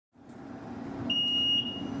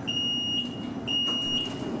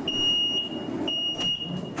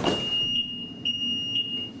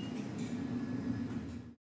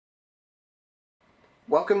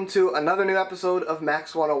Welcome to another new episode of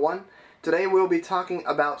MAX101. Today we'll be talking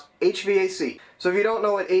about HVAC. So if you don't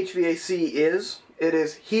know what HVAC is, it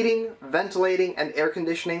is heating, ventilating, and air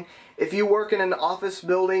conditioning. If you work in an office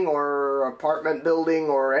building or apartment building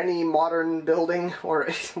or any modern building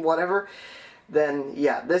or whatever, then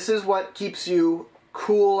yeah, this is what keeps you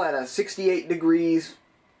cool at a 68 degrees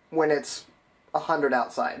when it's 100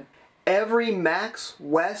 outside. Every MAX,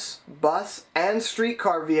 WES, bus, and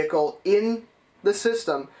streetcar vehicle in the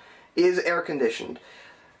system is air conditioned.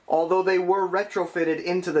 Although they were retrofitted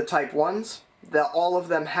into the Type 1s, all of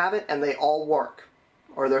them have it and they all work.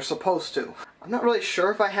 Or they're supposed to. I'm not really sure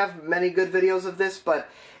if I have many good videos of this, but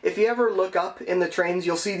if you ever look up in the trains,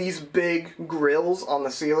 you'll see these big grills on the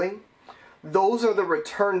ceiling. Those are the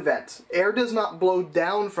return vents. Air does not blow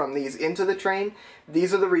down from these into the train.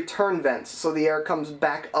 These are the return vents, so the air comes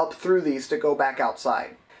back up through these to go back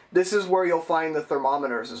outside. This is where you'll find the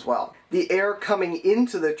thermometers as well. The air coming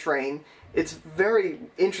into the train, it's very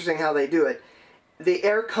interesting how they do it. The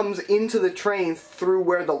air comes into the train through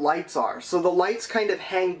where the lights are. So the lights kind of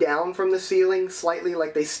hang down from the ceiling slightly,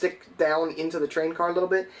 like they stick down into the train car a little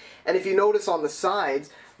bit. And if you notice on the sides,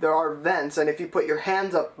 there are vents, and if you put your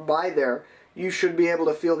hands up by there, you should be able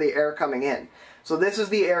to feel the air coming in. So this is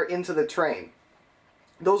the air into the train.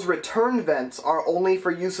 Those return vents are only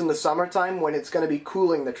for use in the summertime when it's going to be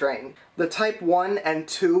cooling the train. The Type 1 and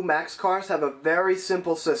 2 MAX cars have a very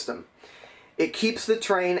simple system. It keeps the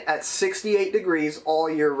train at 68 degrees all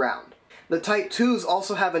year round. The Type 2s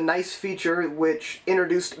also have a nice feature which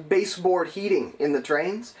introduced baseboard heating in the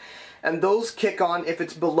trains, and those kick on if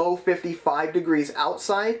it's below 55 degrees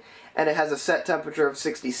outside and it has a set temperature of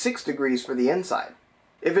 66 degrees for the inside.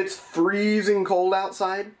 If it's freezing cold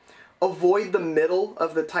outside, avoid the middle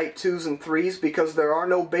of the Type 2s and 3s because there are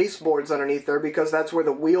no baseboards underneath there, because that's where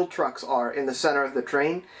the wheel trucks are in the center of the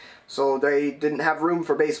train. So they didn't have room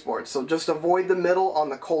for baseboards. So just avoid the middle on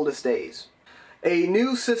the coldest days. A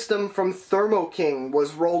new system from Thermo King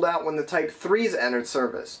was rolled out when the Type 3s entered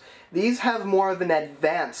service. These have more of an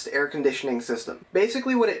advanced air conditioning system.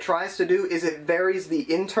 Basically what it tries to do is it varies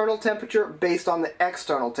the internal temperature based on the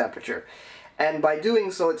external temperature. And by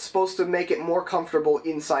doing so, it's supposed to make it more comfortable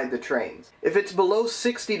inside the trains. If it's below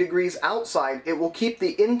 60 degrees outside, it will keep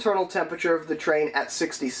the internal temperature of the train at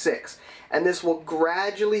 66. And this will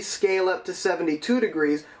gradually scale up to 72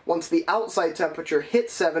 degrees once the outside temperature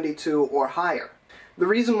hits 72 or higher. The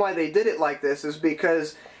reason why they did it like this is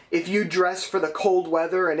because if you dress for the cold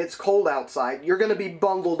weather and it's cold outside, you're going to be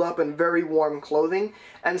bundled up in very warm clothing,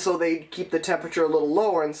 and so they keep the temperature a little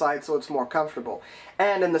lower inside so it's more comfortable.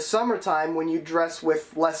 And in the summertime, when you dress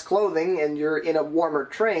with less clothing and you're in a warmer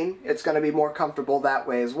train, it's going to be more comfortable that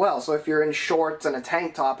way as well. So if you're in shorts and a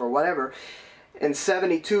tank top or whatever, and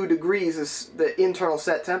 72 degrees is the internal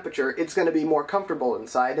set temperature, it's going to be more comfortable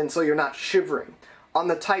inside, and so you're not shivering. On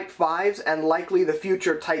the Type 5s and likely the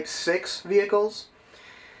future Type 6 vehicles,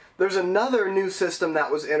 there's another new system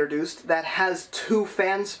that was introduced that has 2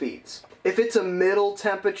 fan speeds. If it's a middle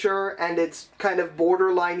temperature and it's kind of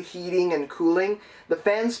borderline heating and cooling, the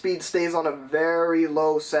fan speed stays on a very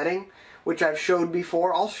low setting, which I've showed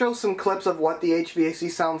before. I'll show some clips of what the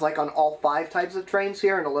HVAC sounds like on all 5 types of trains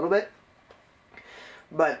here in a little bit.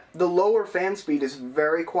 But the lower fan speed is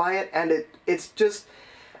very quiet, and it's just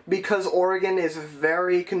because Oregon is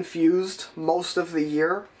very confused most of the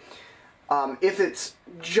year. If it's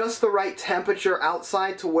just the right temperature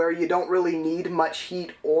outside to where you don't really need much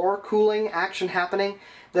heat or cooling action happening,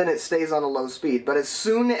 then it stays on a low speed. But as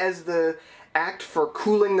soon as the act for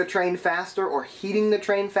cooling the train faster or heating the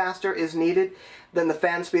train faster is needed, then the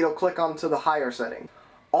fan speed will click onto the higher setting.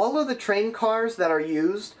 All of the train cars that are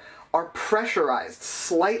used are pressurized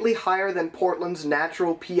slightly higher than Portland's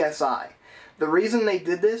natural PSI. The reason they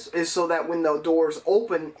did this is so that when the doors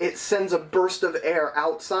open, it sends a burst of air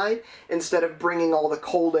outside instead of bringing all the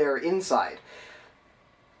cold air inside.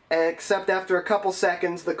 Except after a couple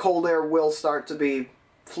seconds, the cold air will start to be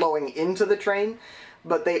flowing into the train,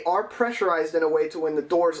 but they are pressurized in a way to when the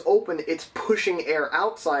doors open, it's pushing air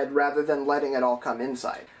outside rather than letting it all come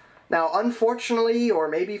inside. Now, unfortunately, or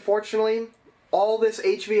maybe fortunately, all this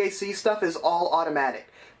HVAC stuff is all automatic.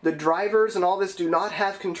 The drivers and all this do not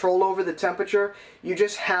have control over the temperature. You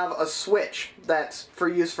just have a switch that's for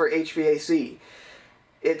use for HVAC.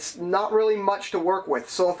 It's not really much to work with.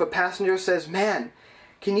 So if a passenger says, "Man,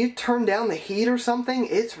 can you turn down the heat or something?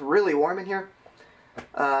 It's really warm in here."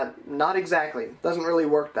 Not exactly. Doesn't really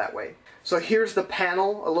work that way. So here's the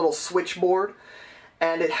panel, a little switchboard,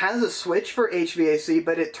 and it has a switch for HVAC,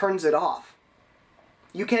 but it turns it off.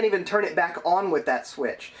 You can't even turn it back on with that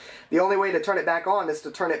switch. The only way to turn it back on is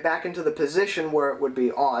to turn it back into the position where it would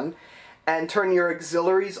be on, and turn your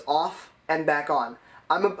auxiliaries off and back on.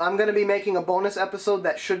 I'm going to be making a bonus episode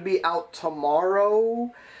that should be out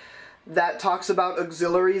tomorrow that talks about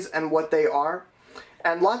auxiliaries and what they are.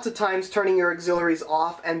 And lots of times turning your auxiliaries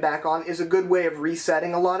off and back on is a good way of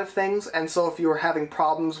resetting a lot of things, and so if you are having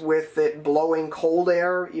problems with it blowing cold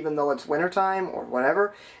air even though it's wintertime or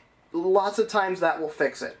whatever, lots of times that will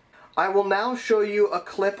fix it. I will now show you a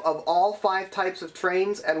clip of all 5 types of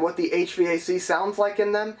trains and what the HVAC sounds like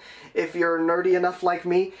in them, if you're nerdy enough like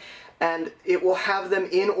me, and it will have them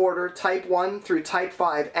in order, Type 1 through Type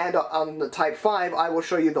 5, and on the Type 5 I will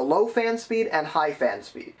show you the low fan speed and high fan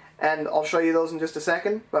speed. And I'll show you those in just a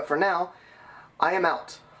second, but for now, I am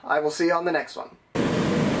out. I will see you on the next one.